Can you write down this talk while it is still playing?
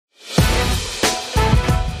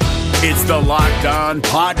It's the Locked On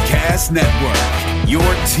Podcast Network, your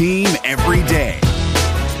team every day.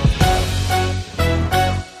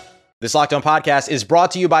 This Locked On Podcast is brought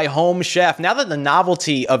to you by Home Chef. Now that the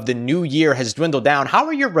novelty of the new year has dwindled down, how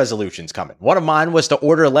are your resolutions coming? One of mine was to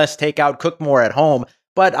order less takeout, cook more at home,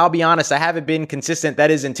 but I'll be honest, I haven't been consistent. That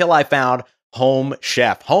is until I found Home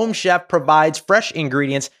Chef. Home Chef provides fresh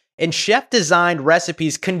ingredients and chef-designed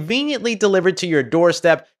recipes conveniently delivered to your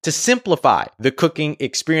doorstep to simplify the cooking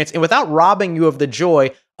experience and without robbing you of the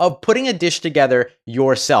joy of putting a dish together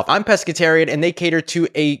yourself. I'm pescatarian and they cater to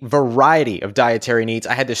a variety of dietary needs.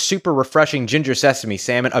 I had this super refreshing ginger sesame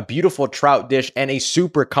salmon, a beautiful trout dish, and a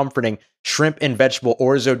super comforting shrimp and vegetable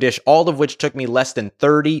orzo dish, all of which took me less than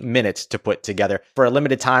 30 minutes to put together. For a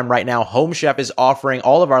limited time right now, Home Chef is offering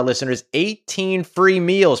all of our listeners 18 free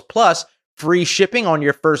meals plus free shipping on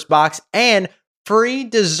your first box and free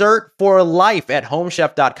dessert for life at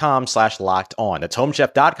homechef.com/lockedon. That's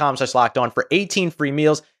homechef.com/lockedon for 18 free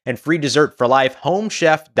meals and free dessert for life.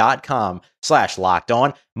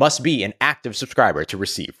 Homechef.com/lockedon. Must be an active subscriber to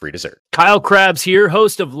receive free dessert. Kyle Krabs here,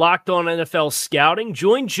 host of Locked On NFL Scouting.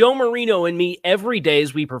 Join Joe Marino and me every day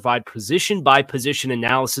as we provide position-by-position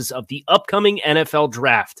analysis of the upcoming NFL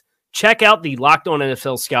Draft. Check out the Locked On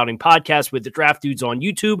NFL Scouting podcast with the Draft Dudes on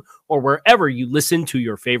YouTube or wherever you listen to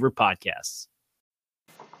your favorite podcasts.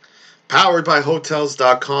 Powered by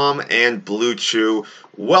Hotels.com and Blue Chew.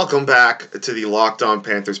 Welcome back to the Locked On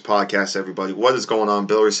Panthers podcast, everybody. What is going on?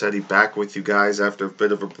 Bill Rossetti back with you guys after a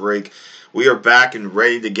bit of a break. We are back and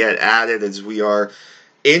ready to get at it as we are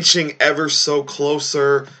inching ever so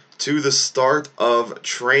closer to the start of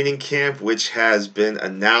training camp, which has been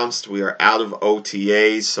announced. We are out of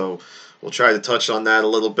OTAs, so we'll try to touch on that a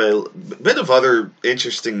little bit. A bit of other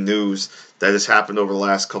interesting news that has happened over the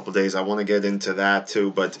last couple of days. I want to get into that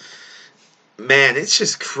too, but man, it's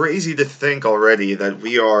just crazy to think already that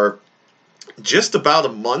we are just about a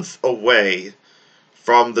month away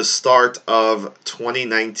from the start of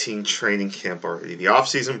 2019 training camp already. The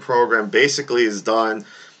offseason program basically is done.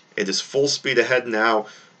 It is full speed ahead now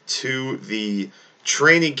to the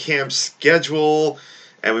training camp schedule,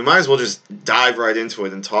 and we might as well just dive right into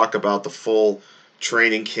it and talk about the full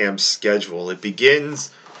training camp schedule. It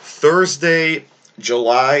begins Thursday,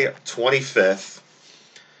 July 25th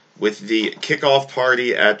with the kickoff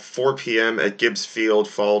party at 4 p.m. at Gibbs Field,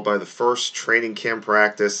 followed by the first training camp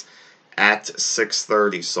practice at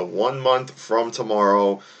 6:30. So 1 month from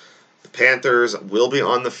tomorrow, the Panthers will be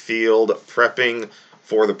on the field prepping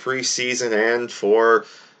for the preseason and for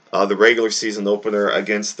the regular season opener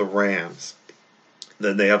against the Rams.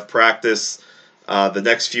 Then they have practice the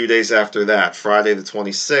next few days after that. Friday the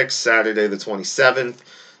 26th, Saturday the 27th,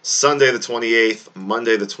 Sunday the 28th,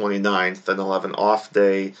 Monday the 29th. Then they'll have an off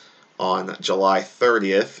day on July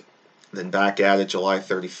 30th. Then back at it July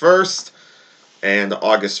 31st and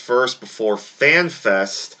August 1st before Fan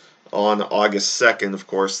Fest on August 2nd. Of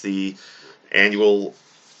course, the annual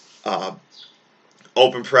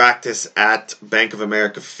open practice at Bank of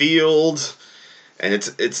America Field, and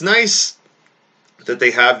it's nice that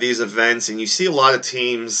they have these events, and you see a lot of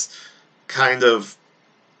teams kind of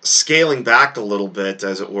scaling back a little bit,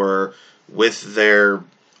 as it were, with their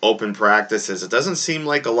open practices. It doesn't seem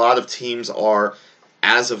like a lot of teams are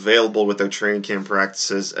as available with their training camp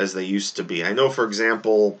practices as they used to be. I know, for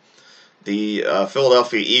example, the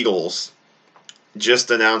Philadelphia Eagles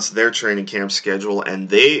just announced their training camp schedule, and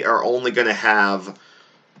they are only going to have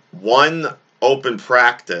one open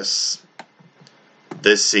practice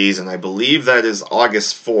this season. I believe that is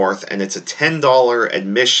August 4th, and it's a $10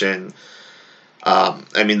 admission.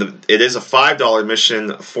 It is a $5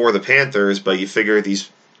 admission for the Panthers, but you figure these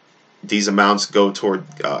amounts go toward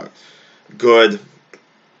good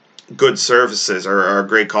services, or a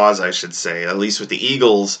great cause, I should say. At least with the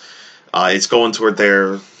Eagles, it's going toward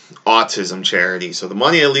their autism charity. So the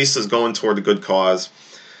money at least is going toward a good cause.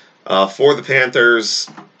 For the Panthers,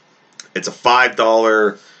 it's a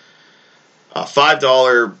 $5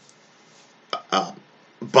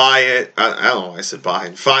 buy it. I don't know why I said buy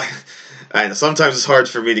it. I know, sometimes it's hard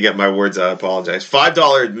for me to get my words out. I apologize.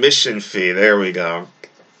 $5 admission fee. There we go.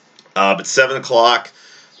 But 7 o'clock,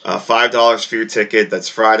 $5 for your ticket. That's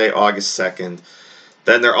Friday, August 2nd.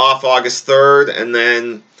 Then they're off August 3rd, and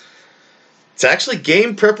then it's actually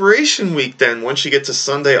game preparation week then. Once you get to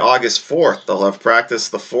Sunday, August 4th, they'll have practice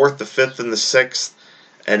the 4th, the 5th, and the 6th,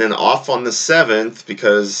 and then off on the 7th,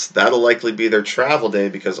 because that'll likely be their travel day,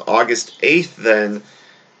 because August 8th then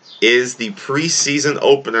is the preseason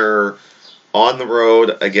opener on the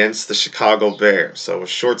road against the Chicago Bears. So a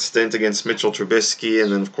short stint against Mitchell Trubisky,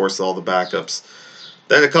 and then, of course, all the backups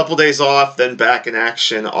Then a couple days off, then back in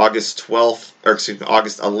action August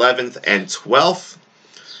 11th and 12th,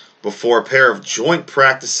 before a pair of joint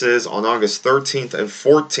practices on August 13th and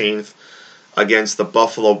 14th against the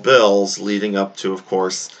Buffalo Bills, leading up to, of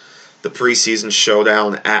course, the preseason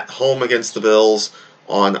showdown at home against the Bills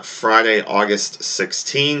on Friday, August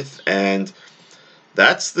 16th. And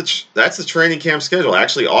that's the training camp schedule.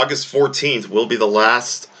 Actually, August 14th will be the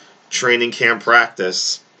last training camp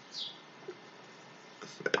practice.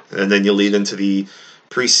 And then you lead into the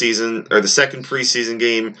preseason, or the second preseason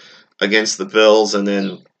game against the Bills, and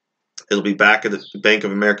then it'll be back at the Bank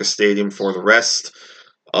of America Stadium for the rest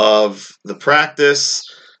of the practice.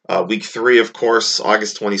 Week 3, of course,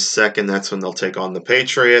 August 22nd, that's when they'll take on the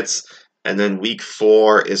Patriots. And then week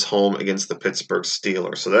 4 is home against the Pittsburgh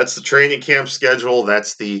Steelers. So that's the training camp schedule.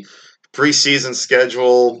 That's the preseason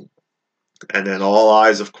schedule. And then all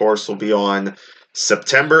eyes, of course, will be on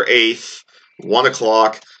September 8th, 1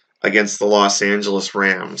 o'clock, against the Los Angeles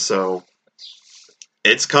Rams. So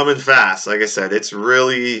it's coming fast. Like I said, it's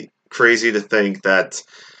really crazy to think that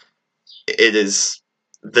it is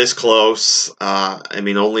this close.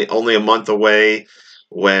 Only a month away,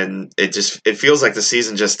 when it feels like the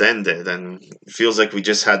season just ended, and it feels like we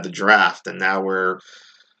just had the draft, and now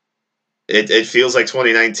it feels like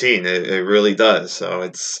 2019. It really does. So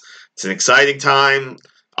it's an exciting time.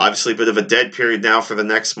 Obviously, a bit of a dead period now for the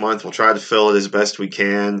next month. We'll try to fill it as best we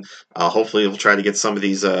can. Hopefully, we'll try to get some of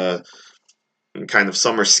these kind of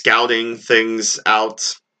summer scouting things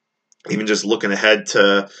out, even just looking ahead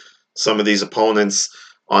to some of these opponents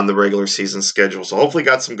on the regular season schedule. So hopefully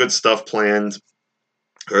got some good stuff planned,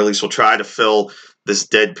 or at least we'll try to fill this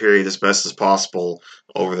dead period as best as possible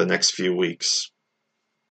over the next few weeks.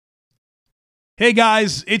 Hey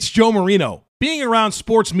guys, it's Joe Marino. Being around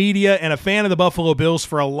sports media and a fan of the Buffalo Bills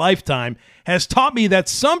for a lifetime has taught me that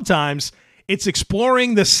sometimes it's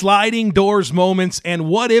exploring the sliding doors moments and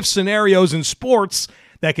what-if scenarios in sports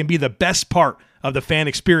that can be the best part of the fan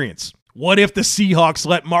experience. What if the Seahawks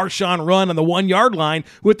let Marshawn run on the 1-yard line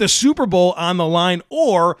with the Super Bowl on the line?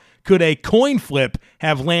 Or could a coin flip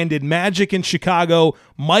have landed Magic in Chicago,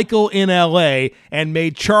 Michael in L.A., and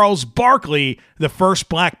made Charles Barkley the first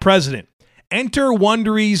black president? Enter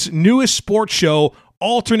Wondery's newest sports show,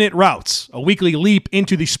 Alternate Routes, a weekly leap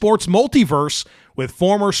into the sports multiverse with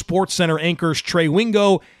former SportsCenter anchors Trey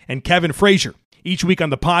Wingo and Kevin Frazier. Each week on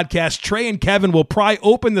the podcast, Trey and Kevin will pry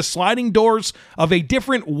open the sliding doors of a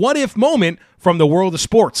different what-if moment from the world of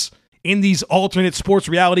sports. In these alternate sports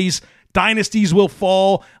realities, dynasties will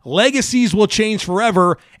fall, legacies will change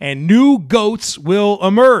forever, and new GOATs will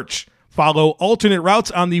emerge. Follow Alternate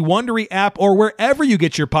Routes on the Wondery app or wherever you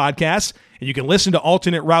get your podcasts, and you can listen to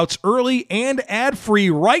Alternate Routes early and ad-free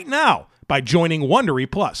right now by joining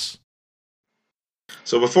Wondery Plus.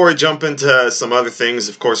 So before we jump into some other things,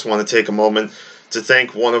 of course, I want to take a moment to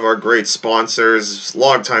thank one of our great sponsors,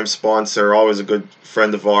 longtime sponsor, always a good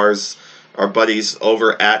friend of ours, our buddies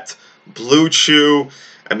over at Blue Chew.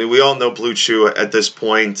 I mean, we all know Blue Chew at this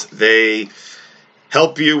point. They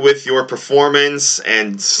help you with your performance,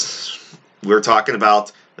 and we're talking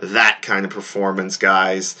about that kind of performance,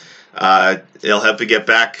 guys. It'll help you get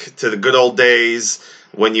back to the good old days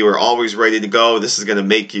when you were always ready to go. This is going to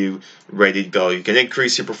make you ready to go. You can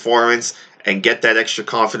increase your performance and get that extra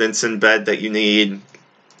confidence in bed that you need.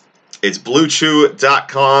 It's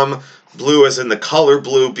BlueChew.com. Blue as in the color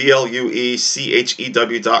blue,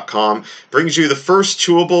 BlueChew.com. Brings you the first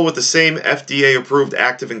chewable with the same FDA-approved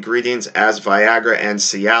active ingredients as Viagra and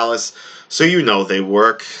Cialis, so you know they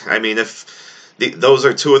work. I mean, if those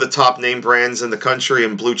are two of the top name brands in the country,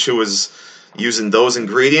 and Blue Chew is using those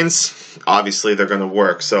ingredients, obviously they're going to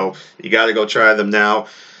work. So you got to go try them now.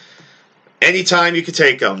 Anytime you can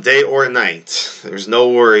take them, day or night. There's no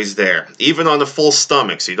worries there. Even on a full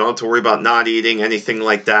stomach, so you don't have to worry about not eating, anything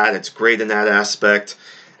like that. It's great in that aspect.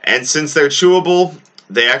 And since they're chewable,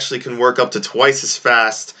 they actually can work up to twice as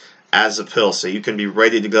fast as a pill, so you can be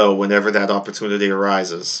ready to go whenever that opportunity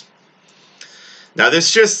arises. Now,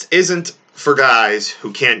 this just isn't for guys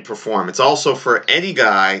who can't perform. It's also for any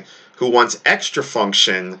guy who wants extra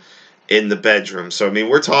function in the bedroom. So, I mean,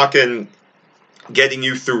 we're talking getting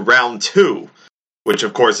you through round 2, which,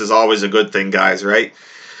 of course, is always a good thing, guys, right?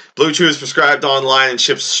 Blue Chew is prescribed online and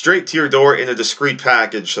ships straight to your door in a discreet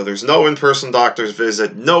package, so there's no in-person doctor's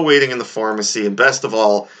visit, no waiting in the pharmacy, and best of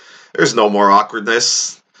all, there's no more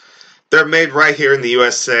awkwardness. They're made right here in the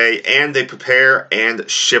USA, and they prepare and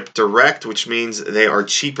ship direct, which means they are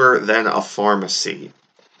cheaper than a pharmacy.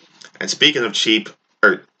 And speaking of cheap,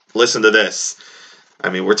 listen to this. I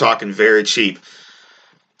mean, we're talking very cheap.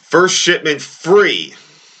 First shipment free.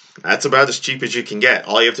 That's about as cheap as you can get.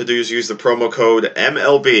 All you have to do is use the promo code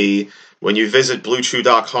MLB when you visit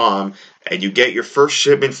BlueChew.com, and you get your first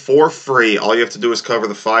shipment for free. All you have to do is cover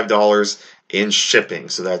the $5 in shipping.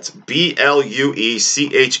 So that's BLUECHEW.com,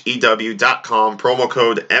 promo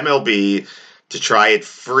code MLB, to try it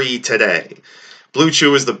free today. Blue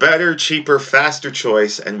Chew is the better, cheaper, faster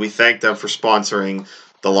choice, and we thank them for sponsoring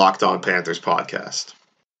the Locked On Panthers podcast.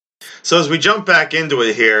 So as we jump back into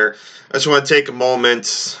it here, I just want to take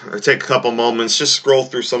a couple moments, just scroll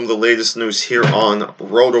through some of the latest news here on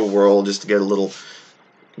Roto World, just to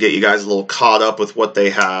get you guys a little caught up with what they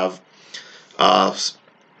have.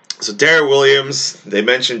 So Darrell Williams, they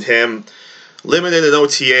mentioned him, limited in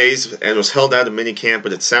OTAs and was held out of minicamp,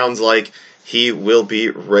 but it sounds like he will be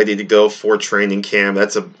ready to go for training camp.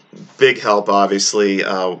 That's a big help, obviously.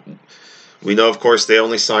 We know, of course, they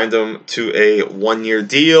only signed him to a one-year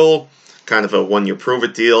deal, kind of a one-year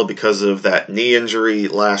prove-it deal because of that knee injury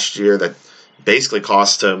last year that basically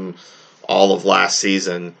cost him all of last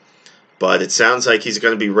season. But it sounds like he's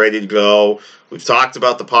going to be ready to go. We've talked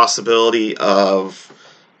about the possibility of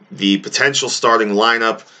the potential starting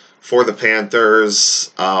lineup for the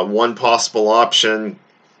Panthers. One possible option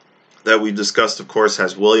that we discussed, of course,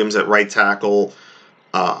 has Williams at right tackle,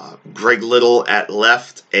 Greg Little at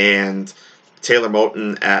left, and Taylor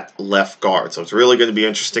Moton at left guard. So it's really going to be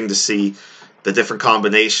interesting to see the different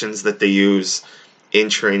combinations that they use in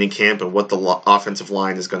training camp and what the offensive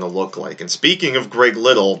line is going to look like. And speaking of Greg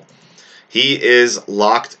Little, he is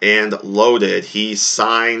locked and loaded. He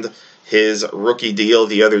signed his rookie deal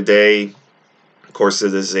the other day. Of course,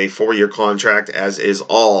 it is a 4-year contract, as is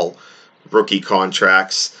all rookie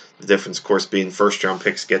contracts. The difference, of course, being first-round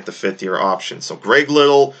picks get the 5th-year option. So Greg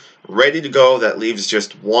Little, ready to go. That leaves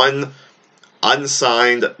just one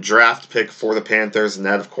unsigned draft pick for the Panthers, and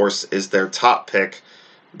that, of course, is their top pick,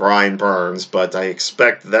 Brian Burns. But I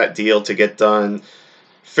expect that deal to get done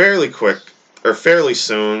fairly quick, or fairly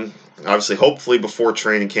soon. Obviously, hopefully before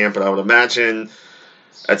training camp, but I would imagine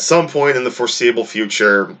at some point in the foreseeable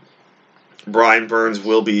future, Brian Burns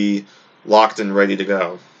will be locked and ready to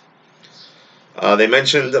go. They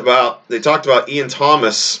talked about Ian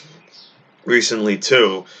Thomas recently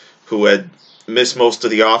too, who had missed most of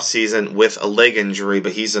the offseason with a leg injury,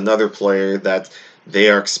 but he's another player that they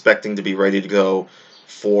are expecting to be ready to go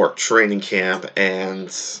for training camp,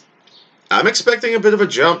 and I'm expecting a bit of a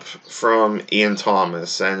jump from Ian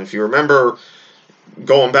Thomas. And if you remember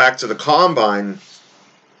going back to the Combine,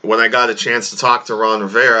 when I got a chance to talk to Ron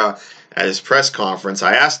Rivera at his press conference,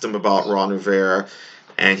 I asked him about Ron Rivera,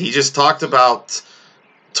 and he just talked about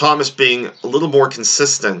Thomas being a little more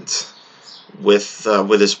consistent with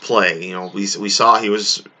his play. You know, we saw he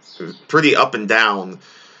was pretty up and down,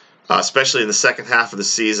 especially in the second half of the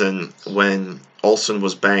season when Olsen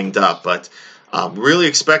was banged up. But really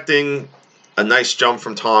expecting a nice jump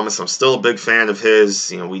from Thomas. I'm still a big fan of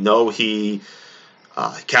his. You know, we know he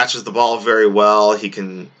catches the ball very well. He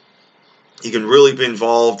can really be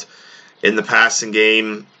involved in the passing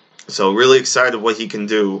game. So really excited what he can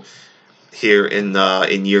do here in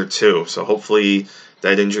year 2. So hopefully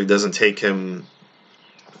that injury doesn't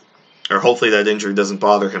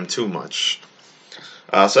bother him too much.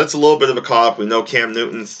 So that's a little bit of a call-up. We know Cam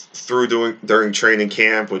Newton threw during training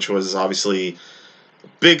camp, which was obviously a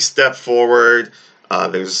big step forward.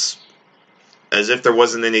 There's, as if there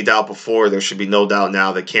wasn't any doubt before, there should be no doubt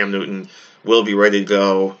now that Cam Newton will be ready to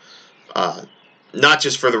go. Not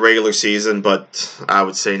just for the regular season, but I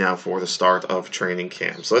would say now for the start of training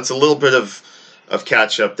camp. So that's a little bit of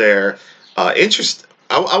catch-up there. I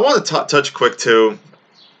want to touch quick, too,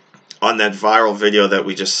 on that viral video that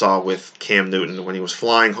we just saw with Cam Newton when he was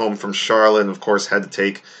flying home from Charlotte and, of course, had to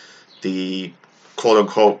take the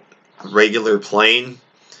quote-unquote regular plane.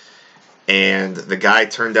 And the guy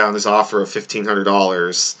turned down his offer of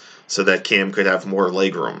 $1,500 so that Cam could have more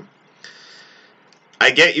legroom. I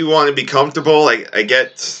get you want to be comfortable. I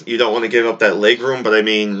get you don't want to give up that legroom, but I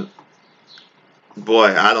mean,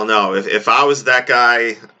 boy, I don't know. If I was that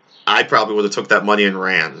guy, I probably would have took that money and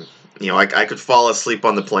ran. You know, I could fall asleep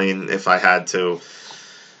on the plane if I had to,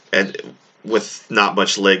 and with not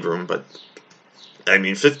much legroom. But I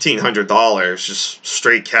mean, $1,500 just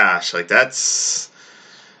straight cash, like that's.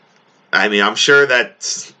 I mean, I'm sure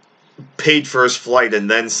that paid for his flight and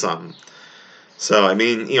then some. So I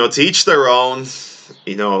mean, you know, to each their own.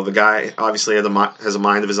 You know, the guy obviously has a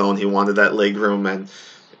mind of his own. He wanted that legroom, and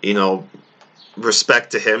you know,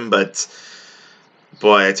 respect to him. But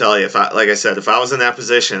boy, I tell you, if I was in that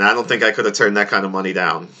position, I don't think I could have turned that kind of money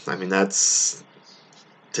down. I mean, that's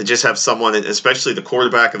to just have someone, especially the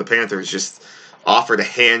quarterback of the Panthers, just offer to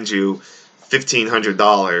hand you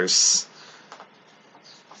 $1,500.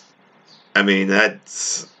 I mean,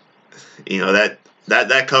 that's, that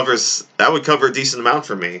would cover a decent amount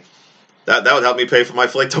for me. That would help me pay for my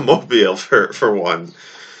flight to Mobile for one.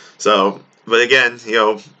 So, but again,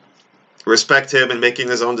 respect him in making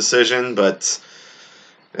his own decision, but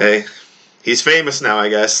hey, he's famous now, I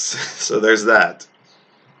guess. So there's that.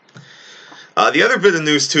 The other bit of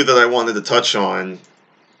news, too, that I wanted to touch on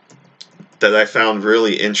that I found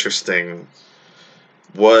really interesting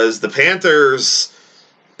was the Panthers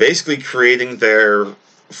basically creating their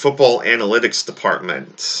football analytics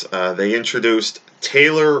department. They introduced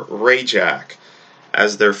Taylor Rajak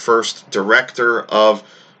as their first director of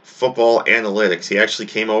football analytics. He actually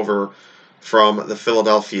came over from the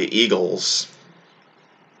Philadelphia Eagles.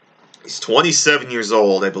 He's 27 years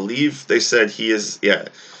old. I believe they said he is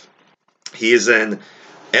an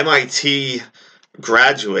MIT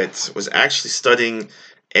graduate, was actually studying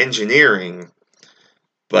engineering,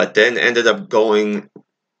 but then ended up going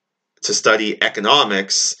to study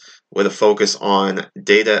economics with a focus on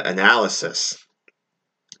data analysis.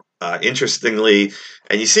 Interestingly,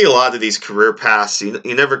 and you see a lot of these career paths, you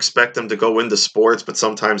never expect them to go into sports, but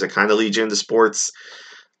sometimes it kind of leads you into sports.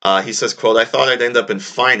 He says, quote, "I thought I'd end up in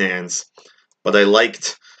finance, but I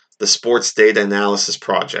liked the sports data analysis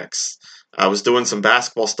projects. I was doing some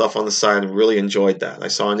basketball stuff on the side and really enjoyed that. I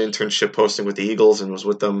saw an internship posting with the Eagles and was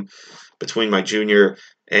with them between my junior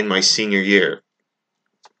and my senior year."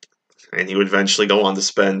 And he would eventually go on to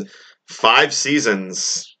spend 5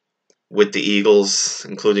 seasons with the Eagles,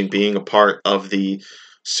 including being a part of the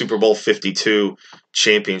Super Bowl 52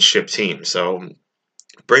 championship team. So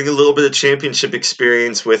bring a little bit of championship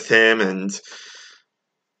experience with him, and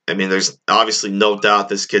I mean, there's obviously no doubt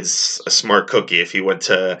this kid's a smart cookie if he went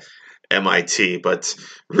to MIT, but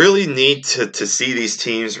really neat to see these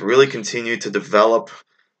teams really continue to develop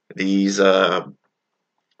these sports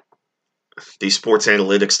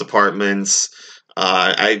analytics departments.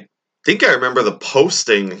 I think I remember the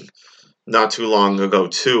posting not too long ago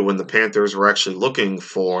too, when the Panthers were actually looking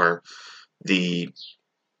for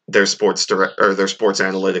their sports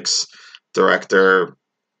analytics director.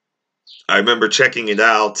 I remember checking it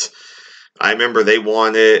out. I remember they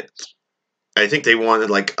wanted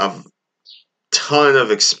like a ton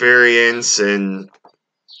of experience in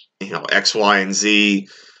X, Y, and Z,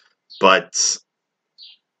 but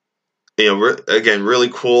again, really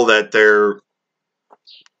cool that they're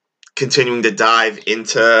continuing to dive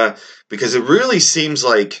into, because it really seems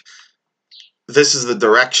like this is the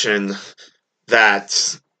direction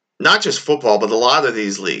that not just football, but a lot of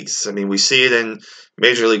these leagues. I mean, we see it in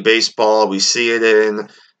Major League Baseball, we see it in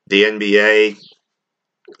the NBA,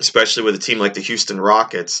 especially with a team like the Houston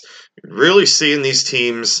Rockets. Really seeing these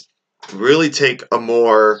teams really take a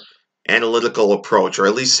more analytical approach, or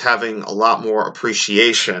at least having a lot more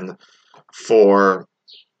appreciation for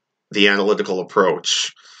the analytical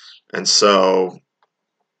approach. And so,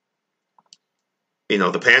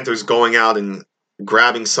 the Panthers going out and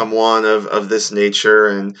grabbing someone of this nature,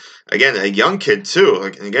 and again, a young kid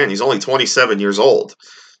too. Again, he's only 27 years old.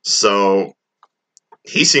 So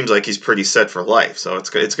he seems like he's pretty set for life. So it's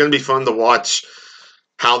going to be fun to watch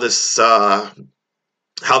how this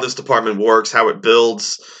department works, how it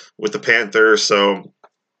builds with the Panthers. So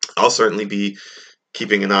I'll certainly be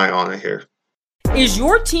keeping an eye on it here. Is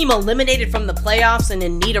your team eliminated from the playoffs and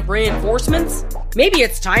in need of reinforcements? Maybe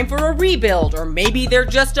it's time for a rebuild, or maybe they're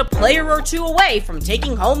just a player or two away from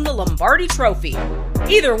taking home the Lombardi Trophy.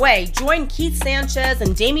 Either way, join Keith Sanchez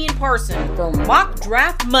and Damian Parson for Mock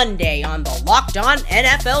Draft Monday on the Locked On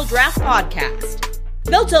NFL Draft Podcast.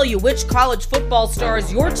 They'll tell you which college football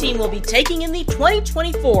stars your team will be taking in the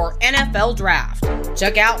 2024 NFL Draft.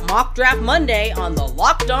 Check out Mock Draft Monday on the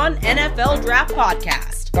Locked On NFL Draft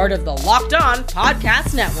Podcast, part of the Locked On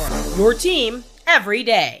Podcast Network. Your team every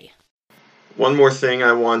day. One more thing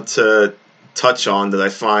I want to touch on that I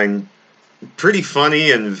find pretty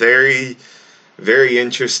funny and very, very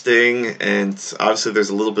interesting, and obviously there's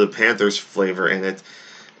a little bit of Panthers flavor in it,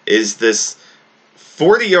 is this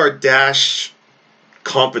 40-yard dash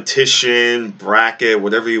competition, bracket,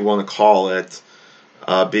 whatever you want to call it,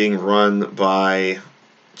 being run by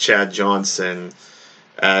Chad Johnson,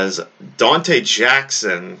 as Dante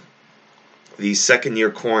Jackson, the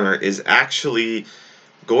second-year corner, is actually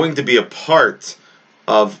going to be a part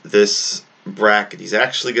of this bracket. He's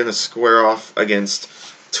actually going to square off against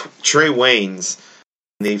Trey Waynes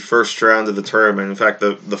in the first round of the tournament. In fact,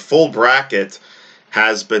 the full bracket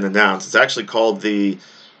has been announced. It's actually called the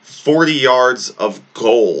 40 Yards of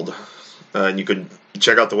Gold. And you can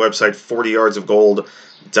check out the website,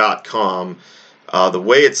 40yardsofgold.com. The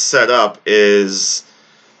way it's set up is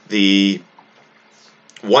the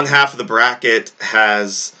one half of the bracket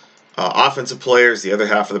has offensive players. The other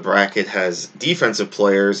half of the bracket has defensive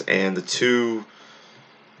players, and the two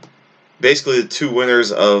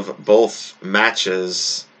winners of both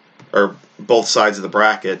matches, or both sides of the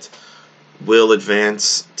bracket, will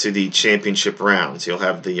advance to the championship rounds. You'll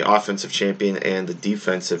have the offensive champion and the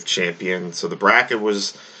defensive champion. So the bracket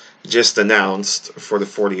was just announced for the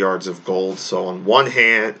 40 yards of gold. So on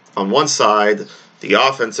one side, the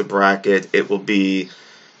offensive bracket, it will be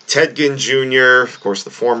Ted Ginn Jr., of course the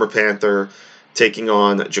former Panther, taking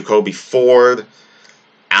on Jacoby Ford.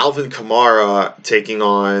 Alvin Kamara taking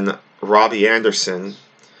on Robbie Anderson.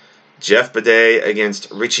 Jeff Bidet against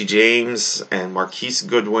Richie James, and Marquise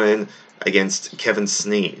Goodwin against Kevin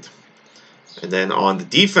Snead. And then on the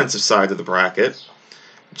defensive side of the bracket,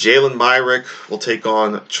 Jalen Myrick will take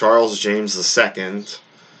on Charles James II.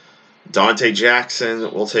 Dante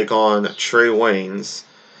Jackson will take on Trey Waynes.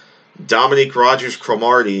 Dominique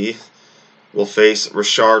Rodgers-Cromartie will face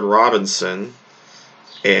Rashard Robinson.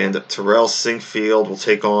 And Terrell Sinkfield will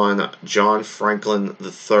take on John Franklin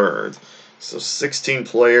III. So 16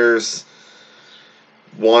 players.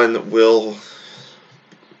 One will,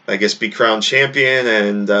 I guess, be crowned champion,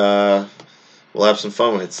 and we'll have some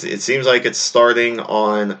fun with it. It seems like it's starting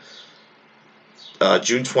on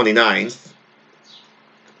June 29th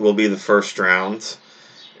will be the first round.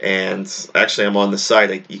 And actually, I'm on the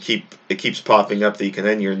site. It keeps popping up that you can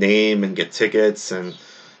enter your name and get tickets and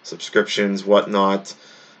subscriptions, whatnot.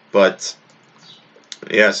 But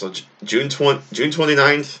yeah, so June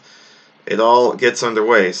 29th, it all gets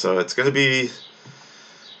underway. So it's going to be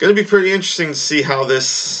pretty interesting to see how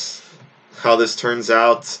this turns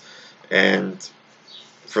out. And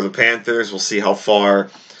for the Panthers, we'll see how far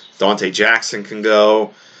Dante Jackson can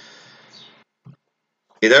go.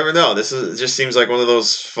 You never know. It just seems like one of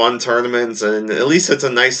those fun tournaments, and at least it's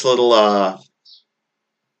a nice little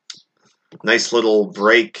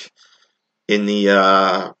break in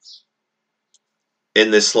the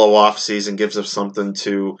in this slow off season. Gives us something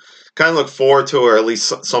to kind of look forward to, or at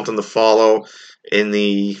least something to follow in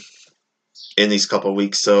these couple of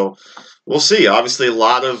weeks. So we'll see. Obviously, a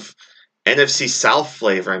lot of NFC South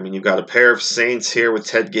flavor. I mean, you've got a pair of Saints here with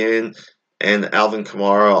Ted Ginn and Alvin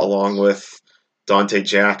Kamara, along with Dante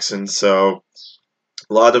Jackson. So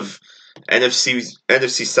a lot of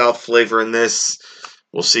NFC South flavor in this.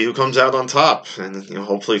 We'll see who comes out on top, and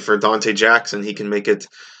hopefully for Dante Jackson, he can make it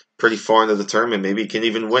pretty far into the tournament. Maybe he can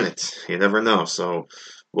even win it. You never know. So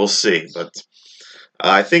we'll see. But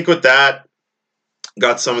I think with that,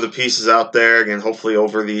 got some of the pieces out there. Again, hopefully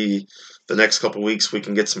over the next couple weeks we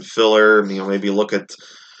can get some filler. Maybe look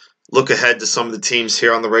ahead to some of the teams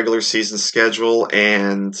here on the regular season schedule,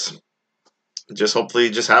 and just hopefully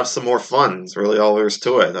just have some more fun. It's really all there is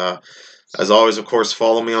to it. As always, of course,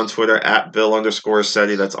 follow me on Twitter at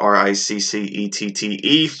Bill_Setti. That's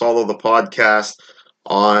RICCETTE. Follow the podcast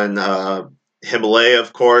on Himalaya,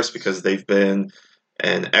 of course, because they've been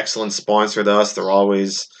an excellent sponsor to us. They're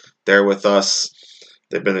always there with us.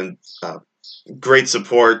 They've been in great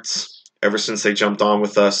support ever since they jumped on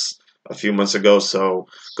with us a few months ago. So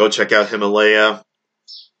go check out Himalaya.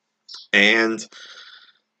 And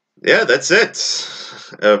yeah, that's it.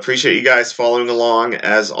 Appreciate you guys following along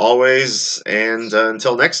as always. And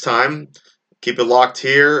until next time, keep it locked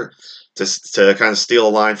here. Just to kind of steal a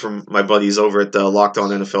line from my buddies over at the Locked On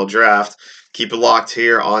NFL Draft. Keep it locked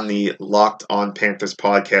here on the Locked On Panthers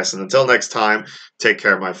podcast. And until next time, take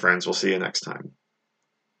care, my friends. We'll see you next time.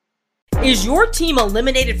 Is your team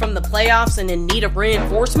eliminated from the playoffs and in need of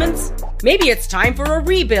reinforcements? Maybe it's time for a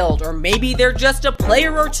rebuild, or maybe they're just a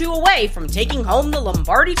player or two away from taking home the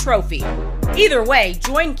Lombardi Trophy. Either way,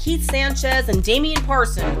 join Keith Sanchez and Damian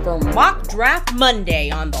Parson for Mock Draft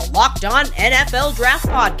Monday on the Locked On NFL Draft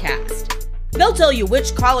Podcast. They'll tell you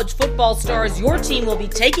which college football stars your team will be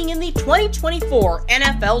taking in the 2024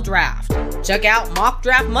 NFL Draft. Check out Mock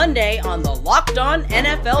Draft Monday on the Locked On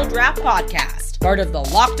NFL Draft Podcast, part of the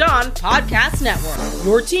Locked On Podcast Network,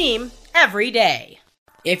 your team every day.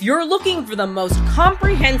 If you're looking for the most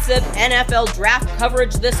comprehensive NFL draft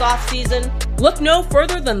coverage this offseason, look no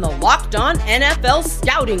further than the Locked On NFL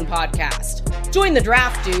Scouting Podcast. Join the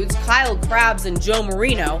draft dudes, Kyle Krabs and Joe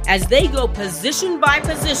Marino, as they go position by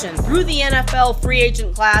position through the NFL free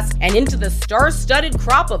agent class and into the star-studded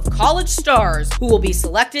crop of college stars who will be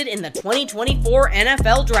selected in the 2024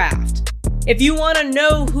 NFL Draft. If you want to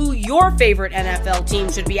know who your favorite NFL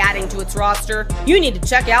team should be adding to its roster, you need to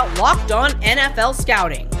check out Locked On NFL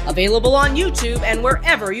Scouting, available on YouTube and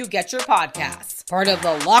wherever you get your podcasts. Part of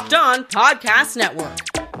the Locked On Podcast Network,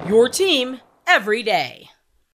 your team every day.